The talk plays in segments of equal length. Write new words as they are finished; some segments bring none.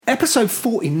episode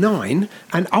 49,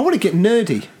 and I want to get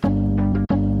nerdy.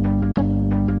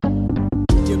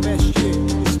 Your best shit,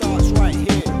 it starts right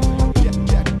here.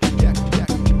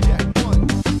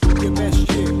 Your best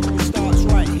shit, it starts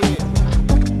right here.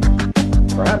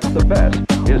 Perhaps the best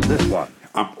is this one.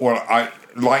 Well, I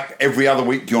like every other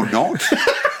week. You're not.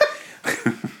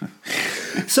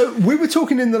 So we were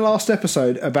talking in the last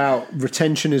episode about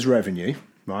retention is revenue,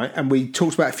 right? And we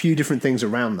talked about a few different things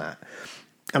around that.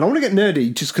 And I want to get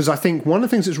nerdy just because I think one of the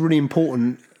things that's really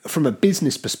important from a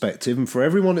business perspective, and for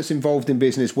everyone that's involved in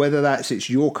business, whether it's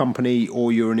your company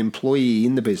or you're an employee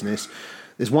in the business,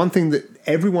 there's one thing that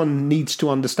everyone needs to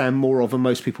understand more of and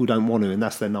most people don't want to, and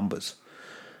that's their numbers.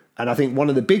 And I think one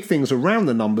of the big things around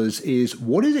the numbers is,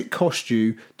 what does it cost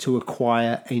you to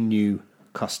acquire a new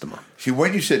customer? See,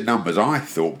 when you said numbers, I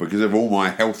thought, because of all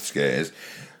my health scares,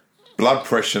 blood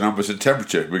pressure numbers and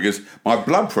temperature, because my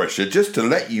blood pressure, just to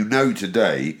let you know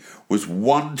today, was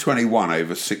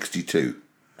 121/62.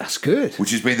 That's good.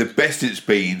 Which has been the best it's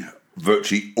been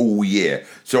virtually all year.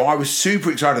 So I was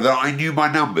super excited that I knew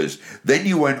my numbers. Then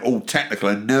you went all technical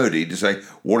and nerdy to say,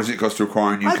 what does it cost to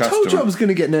acquire a new customer? I told you I was going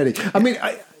to get nerdy. I mean,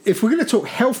 if we're going to talk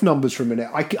health numbers for a minute,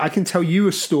 I can tell you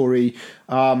a story.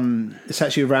 It's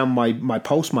actually around my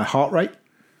pulse, my heart rate.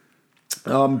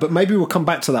 But maybe we'll come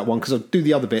back to that one because I'll do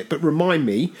the other bit. But remind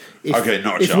me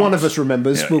if one of us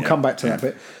remembers, we'll come back to that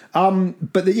bit.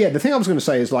 But the thing I was going to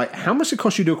say is, like, how much it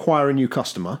costs you to acquire a new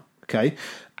customer, okay?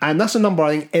 And that's a number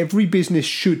I think every business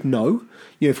should know.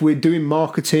 You know, if we're doing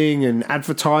marketing and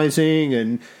advertising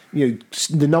and, you know,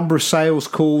 the number of sales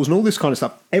calls and all this kind of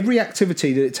stuff, every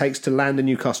activity that it takes to land a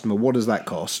new customer, what does that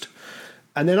cost?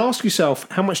 And then ask yourself,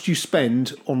 how much do you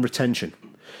spend on retention?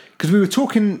 Because we were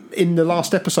talking in the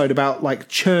last episode about, like,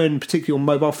 churn, particularly on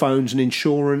mobile phones and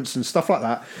insurance and stuff like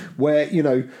that, where, you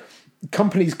know,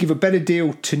 companies give a better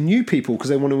deal to new people because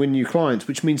they want to win new clients,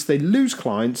 which means they lose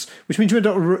clients, which means you end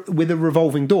up with a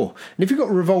revolving door. And if you've got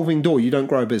a revolving door, you don't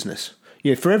grow a business.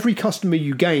 You know, for every customer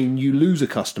you gain, you lose a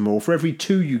customer, or for every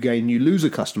two you gain, you lose a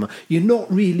customer. You're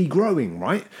not really growing,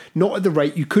 right? Not at the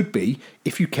rate you could be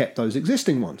if you kept those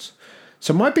existing ones.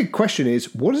 So my big question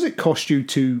is, what does it cost you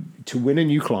to win a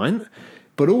new client?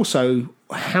 But also,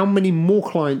 how many more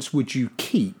clients would you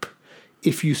keep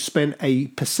if you spent a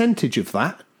percentage of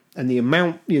that? And the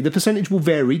amount, you know, the percentage will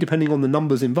vary depending on the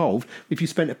numbers involved. If you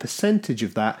spent a percentage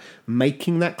of that,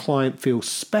 making that client feel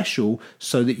special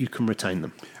so that you can retain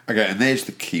them. Okay, and there's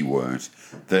the key word,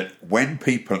 that when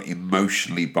people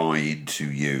emotionally buy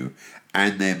into you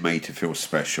and they're made to feel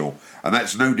special, and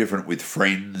that's no different with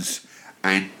friends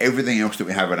and everything else that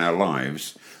we have in our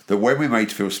lives, that when we're made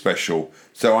to feel special,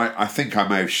 so I think I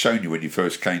may have shown you when you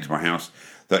first came to my house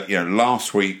that, you know,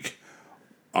 last week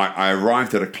I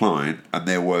arrived at a client and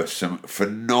there were some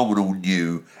phenomenal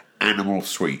new animal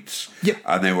sweets. Yep.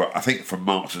 And they were, I think, from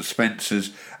Marks and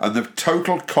Spencer's, and the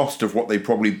total cost of what they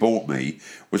probably bought me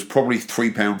was probably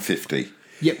 £3.50.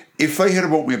 Yep. If they had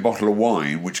bought me a bottle of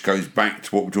wine, which goes back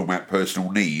to what we're talking about,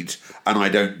 personal needs, and I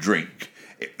don't drink,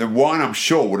 the wine, I'm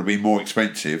sure, would have been more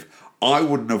expensive. I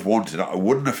wouldn't have wanted it. I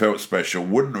wouldn't have felt special,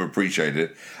 wouldn't have appreciated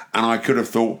it. And I could have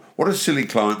thought, what a silly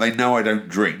client. They know I don't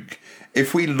drink.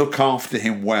 If we look after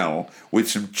him well with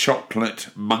some chocolate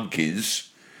monkeys,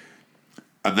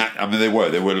 and that, I mean, there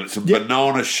were some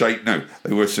banana-shaped,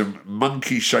 there were some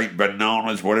monkey-shaped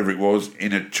bananas, whatever it was,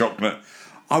 in a chocolate.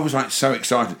 I was, like, so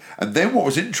excited. And then what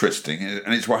was interesting,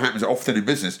 and it's what happens often in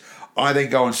business, I then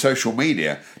go on social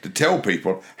media to tell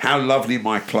people how lovely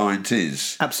my client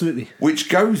is. Absolutely. Which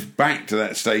goes back to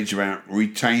that stage about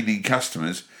retaining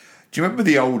customers. Do you remember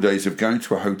the old days of going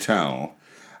to a hotel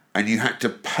and you had to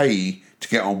pay to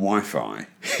get on Wi-Fi?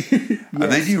 Yes. And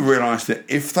then you realised that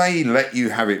if they let you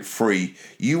have it free,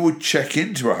 you would check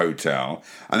into a hotel,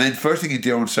 and then first thing you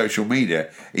do on social media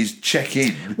is check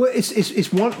in. Well,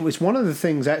 it's one of the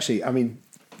things, actually. I mean,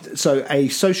 so a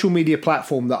social media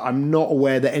platform that I'm not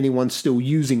aware that anyone's still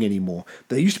using anymore.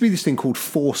 There used to be this thing called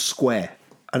Foursquare.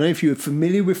 I don't know if you're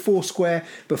familiar with Foursquare,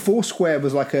 but Foursquare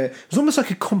was almost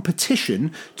like a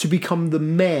competition to become the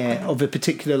mayor of a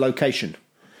particular location.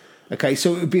 Okay,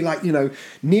 so it would be like, you know,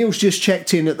 Neil's just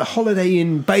checked in at the Holiday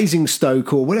Inn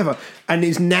Basingstoke or whatever, and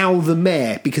is now the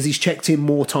mayor because he's checked in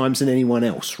more times than anyone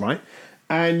else, right?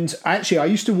 And actually, I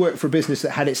used to work for a business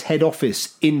that had its head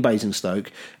office in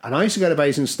Basingstoke, and I used to go to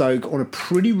Basingstoke on a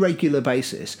pretty regular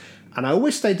basis, and I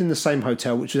always stayed in the same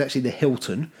hotel, which was actually the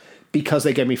Hilton, because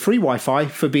they gave me free Wi-Fi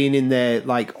for being in their,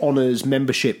 like, honours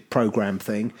membership program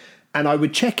thing. And I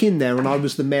would check in there, and I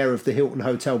was the mayor of the Hilton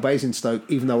Hotel Basingstoke,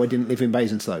 even though I didn't live in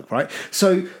Basingstoke, right?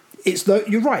 So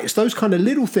you're right. It's those kind of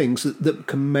little things that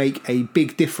can make a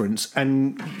big difference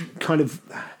and kind of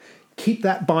keep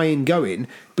that buy-in going.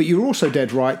 But you're also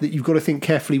dead right that you've got to think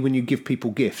carefully when you give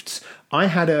people gifts. I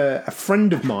had a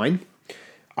friend of mine.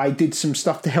 I did some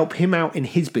stuff to help him out in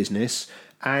his business,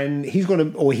 and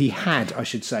he had, I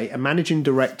should say, a managing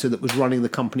director that was running the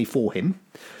company for him.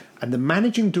 And the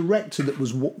managing director that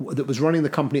was running the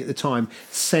company at the time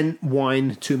sent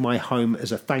wine to my home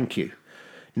as a thank you.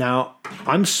 Now,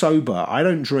 I'm sober, I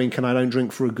don't drink, and I don't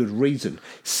drink for a good reason.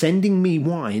 Sending me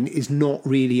wine is not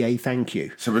really a thank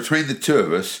you. So between the two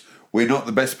of us, we're not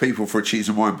the best people for a cheese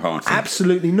and wine party.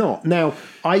 Absolutely not. Now,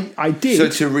 I did... So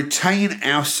to retain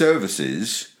our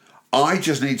services, I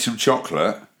just need some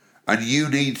chocolate, and you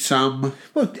need some...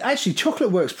 Well, actually,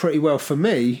 chocolate works pretty well for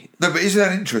me. No, but isn't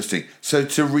that interesting? So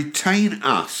to retain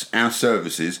us, our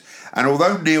services, and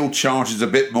although Neil charges a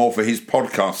bit more for his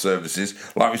podcast services,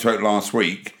 like we spoke last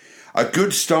week, a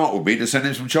good start would be to send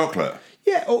him some chocolate.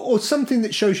 Yeah, or something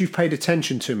that shows you've paid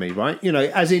attention to me, right? You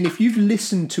know, as in if you've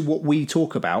listened to what we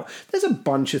talk about, there's a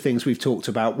bunch of things we've talked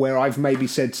about where I've maybe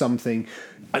said something,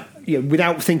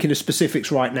 without thinking of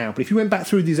specifics right now. But if you went back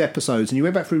through these episodes and you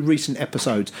went back through recent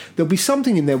episodes, there'll be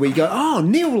something in there where you go, oh,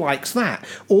 Neil likes that.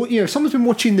 Or, if someone's been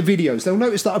watching the videos, they'll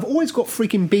notice that I've always got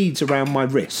freaking beads around my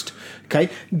wrist. Okay?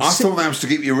 I thought that was to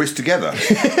keep your wrist together.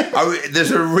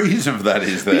 There's a reason for that,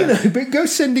 is there? But go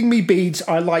sending me beads.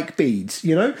 I like beads,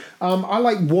 I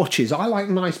like watches. I like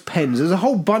nice pens. There's a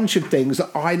whole bunch of things that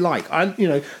I like.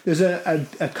 There's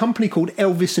a company called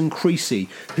Elvis and Creasy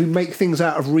who make things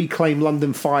out of Reclaim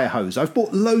London fire hose. I've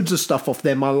bought loads of stuff off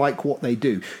them. I like what they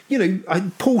do.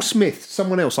 Paul Smith,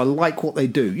 someone else, I like what they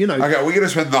do. Okay, we're going to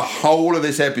spend the whole of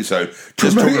this episode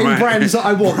just promoting talking about brands that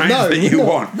I want. Brands that you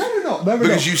want. No, we're not.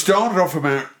 Because you started off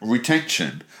about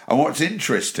retention, and what's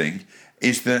interesting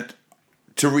is that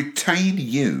to retain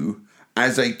you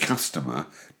as a customer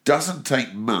doesn't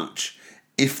take much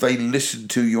if they listen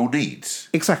to your needs.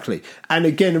 Exactly. And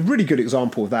again, a really good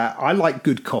example of that, I like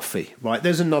good coffee, right?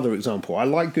 There's another example. I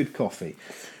like good coffee.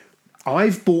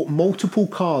 I've bought multiple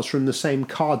cars from the same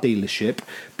car dealership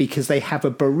because they have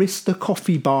a barista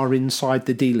coffee bar inside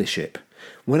the dealership.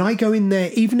 When I go in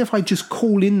there, even if I just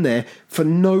call in there for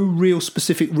no real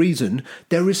specific reason,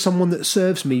 there is someone that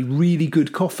serves me really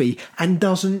good coffee and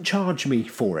doesn't charge me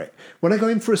for it. When I go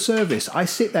in for a service, I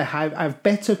sit there, have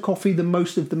better coffee than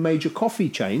most of the major coffee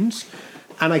chains,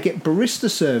 and I get barista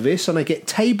service and I get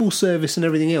table service and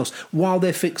everything else while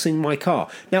they're fixing my car.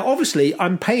 Now, obviously,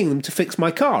 I'm paying them to fix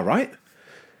my car, right?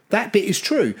 That bit is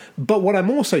true. But what I'm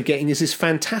also getting is this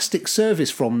fantastic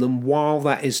service from them while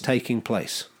that is taking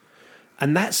place.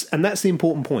 And that's the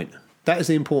important point. That is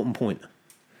the important point.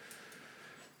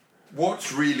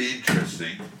 What's really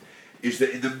interesting is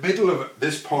that in the middle of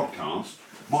this podcast,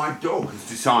 my dog has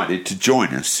decided to join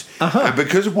us. Uh-huh. And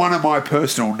because one of my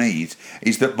personal needs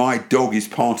is that my dog is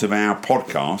part of our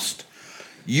podcast,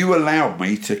 you allowed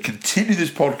me to continue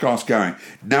this podcast going,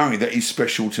 knowing that he's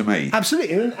special to me.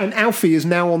 Absolutely. And Alfie is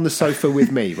now on the sofa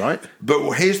with me, right?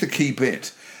 But here's the key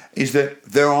bit, is that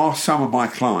there are some of my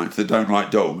clients that don't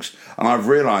like dogs, and I've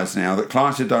realised now that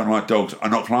clients that don't like dogs are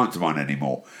not clients of mine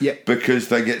anymore. Yep. Because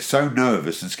they get so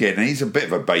nervous and scared, and he's a bit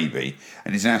of a baby,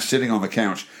 and he's now sitting on the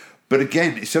couch. But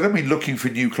again, instead of me looking for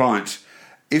new clients,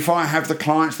 if I have the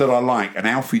clients that I like, and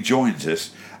Alfie joins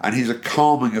us, and he's a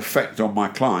calming effect on my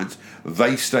clients,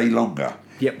 they stay longer.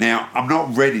 Yep. Now, I'm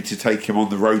not ready to take him on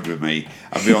the road with me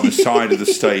and be on the side of the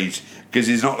stage, because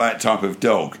he's not that type of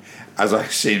dog, as I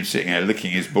see him sitting there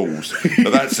licking his balls.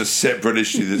 But that's a separate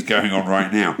issue that's going on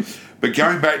right now. But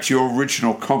going back to your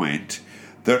original comment,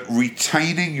 that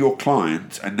retaining your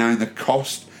clients and knowing the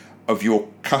cost of your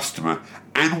customer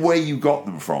and where you got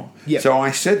them from. Yep. So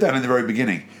I said that in the very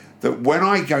beginning, that when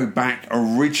I go back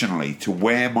originally to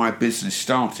where my business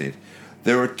started,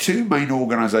 there are two main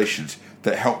organisations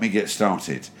that helped me get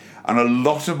started. And a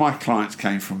lot of my clients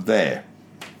came from there.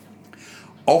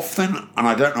 Often, and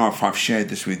I don't know if I've shared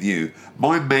this with you,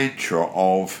 my mantra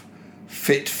of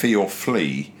fit, feel,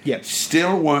 flee Yep.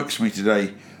 still works for me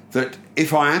today, that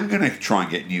if I am going to try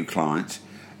and get new clients,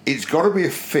 it's got to be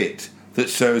a fit that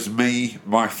serves me,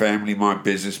 my family, my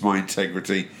business, my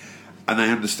integrity, and they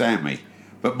understand me.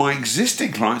 But my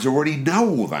existing clients already know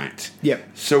all that.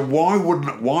 Yep. So why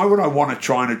would I want to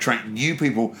try and attract new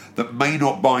people that may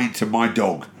not buy into my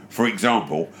dog, for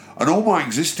example? And all my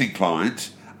existing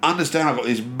clients understand I've got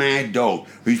this mad dog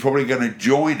who's probably going to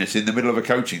join us in the middle of a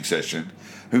coaching session,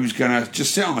 who's going to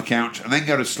just sit on the couch and then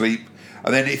go to sleep.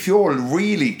 And then if you're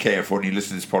really careful and you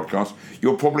listen to this podcast,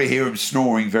 you'll probably hear him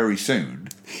snoring very soon.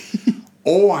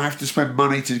 Or I have to spend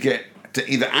money to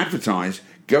either advertise,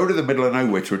 go to the middle of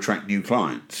nowhere to attract new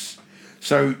clients.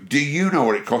 So do you know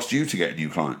what it costs you to get new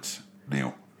clients,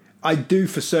 Neil? I do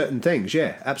for certain things,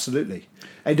 yeah, absolutely.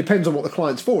 It depends on what the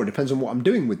client's for. It depends on what I'm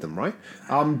doing with them, right?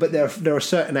 But there are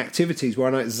certain activities where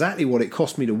I know exactly what it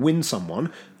cost me to win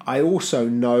someone. I also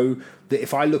know that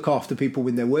if I look after people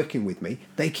when they're working with me,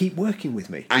 they keep working with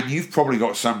me. And you've probably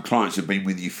got some clients who've been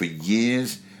with you for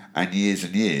years and years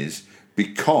and years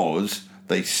because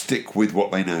they stick with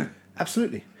what they know.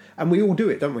 Absolutely. And we all do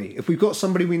it, don't we? If we've got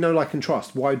somebody we know, like, and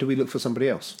trust, why do we look for somebody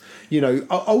else? You know,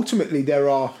 ultimately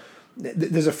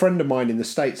there's a friend of mine in the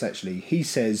States, actually. He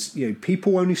says, you know,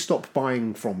 people only stop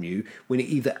buying from you when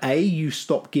either A, you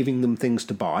stop giving them things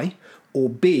to buy, or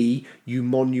B, you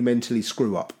monumentally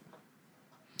screw up.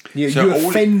 You know, So you all-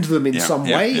 offend them in Yeah, some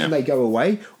yeah, way yeah. and they go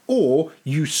away, or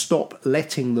you stop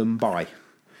letting them buy.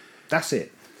 That's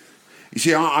it. You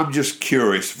see, I'm just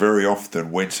curious very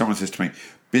often when someone says to me,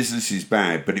 business is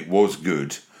bad, but it was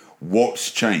good.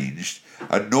 What's changed?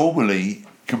 And normally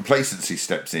complacency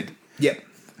steps in. Yep.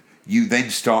 You then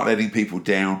start letting people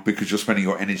down because you're spending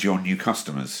your energy on new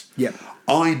customers. Yep.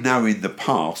 I know in the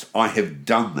past I have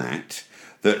done that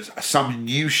some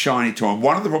new shiny toy, and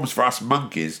one of the problems for us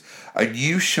monkeys, a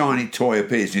new shiny toy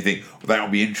appears and you think, well, that'll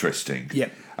be interesting.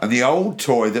 Yep. And the old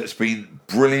toy that's been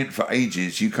brilliant for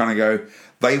ages, you kind of go,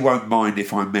 they won't mind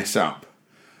if I mess up.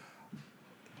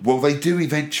 Well, they do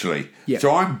eventually. Yep.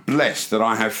 So I'm blessed that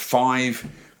I have 5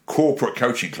 corporate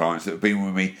coaching clients that have been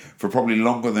with me for probably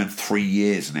longer than 3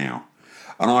 years now.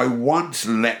 And I once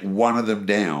let one of them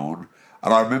down,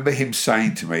 and I remember him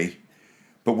saying to me,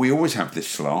 but we always have this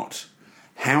slot.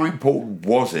 How important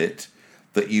was it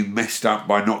that you messed up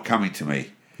by not coming to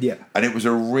me? Yeah. And it was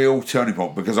a real turning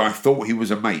point because I thought he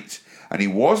was a mate. And he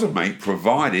was a mate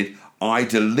provided I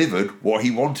delivered what he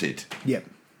wanted. Yep.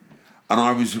 And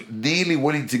I was nearly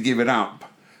willing to give it up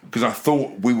because I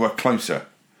thought we were closer.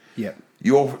 Yep.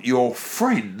 Your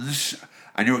friends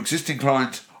and your existing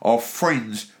clients are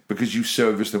friends because you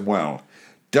service them well.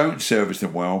 Don't service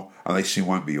them well, and they soon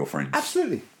won't be your friends.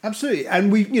 Absolutely, absolutely. And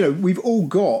we've all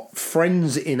got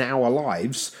friends in our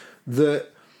lives that,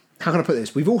 how can I put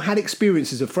this? We've all had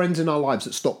experiences of friends in our lives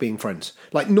that stop being friends.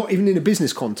 Like, not even in a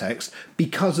business context,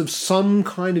 because of some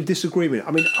kind of disagreement.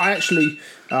 I mean, I actually,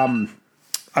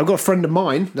 I've got a friend of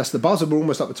mine, that's the buzzer, we're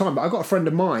almost up the time, but I've got a friend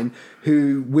of mine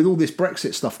who, with all this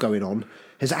Brexit stuff going on,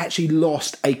 has actually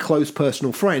lost a close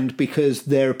personal friend because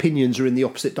their opinions are in the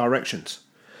opposite directions.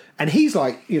 And he's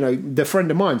like, you know, the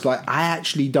friend of mine's like, I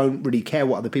actually don't really care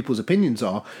what other people's opinions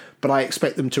are, but I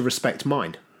expect them to respect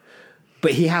mine.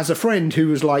 But he has a friend who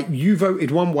was like, you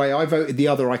voted one way, I voted the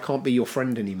other, I can't be your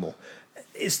friend anymore.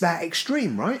 It's that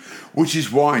extreme, right? Which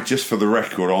is why, just for the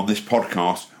record, on this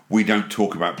podcast, we don't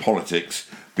talk about politics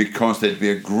because there'd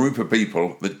be a group of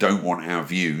people that don't want our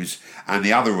views. And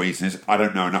the other reason is I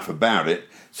don't know enough about it.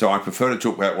 So I prefer to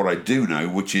talk about what I do know,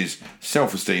 which is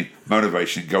self-esteem,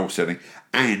 motivation, goal setting,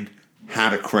 and how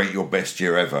to create your best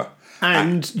year ever.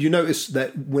 And you notice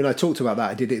that when I talked about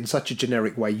that, I did it in such a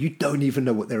generic way. You don't even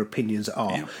know what their opinions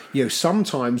are. Yeah. You know,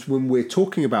 sometimes when we're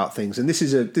talking about things, and this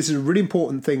is a really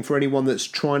important thing for anyone that's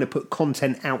trying to put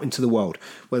content out into the world,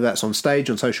 whether that's on stage,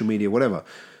 on social media, whatever.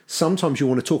 Sometimes you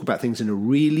want to talk about things in a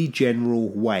really general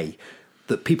way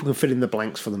that people can fill in the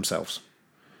blanks for themselves.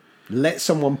 Let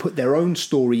someone put their own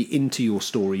story into your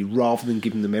story rather than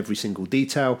giving them every single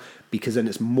detail, because then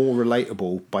it's more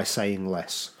relatable by saying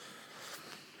less.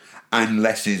 And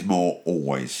less is more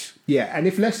always. Yeah, and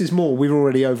if less is more, we're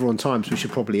already over on time, so we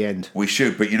should probably end. We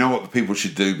should, but you know what the people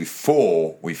should do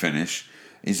before we finish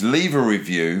is leave a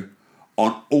review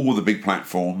on all the big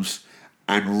platforms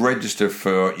and register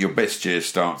for Your Best Year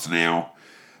Starts Now,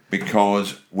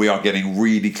 because we are getting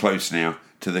really close now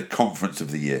to the conference of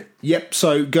the year. Yep,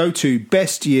 so go to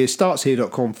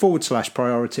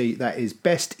bestyearstartshere.com/priority. That is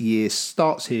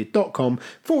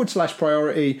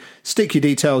bestyearstartshere.com/priority. Stick your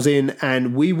details in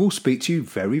and we will speak to you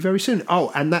very, very soon.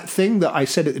 Oh, and that thing that I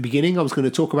said at the beginning I was going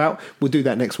to talk about, we'll do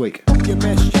that next week. Your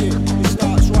best year, it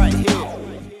starts right here.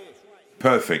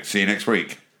 Perfect. See you next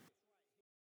week.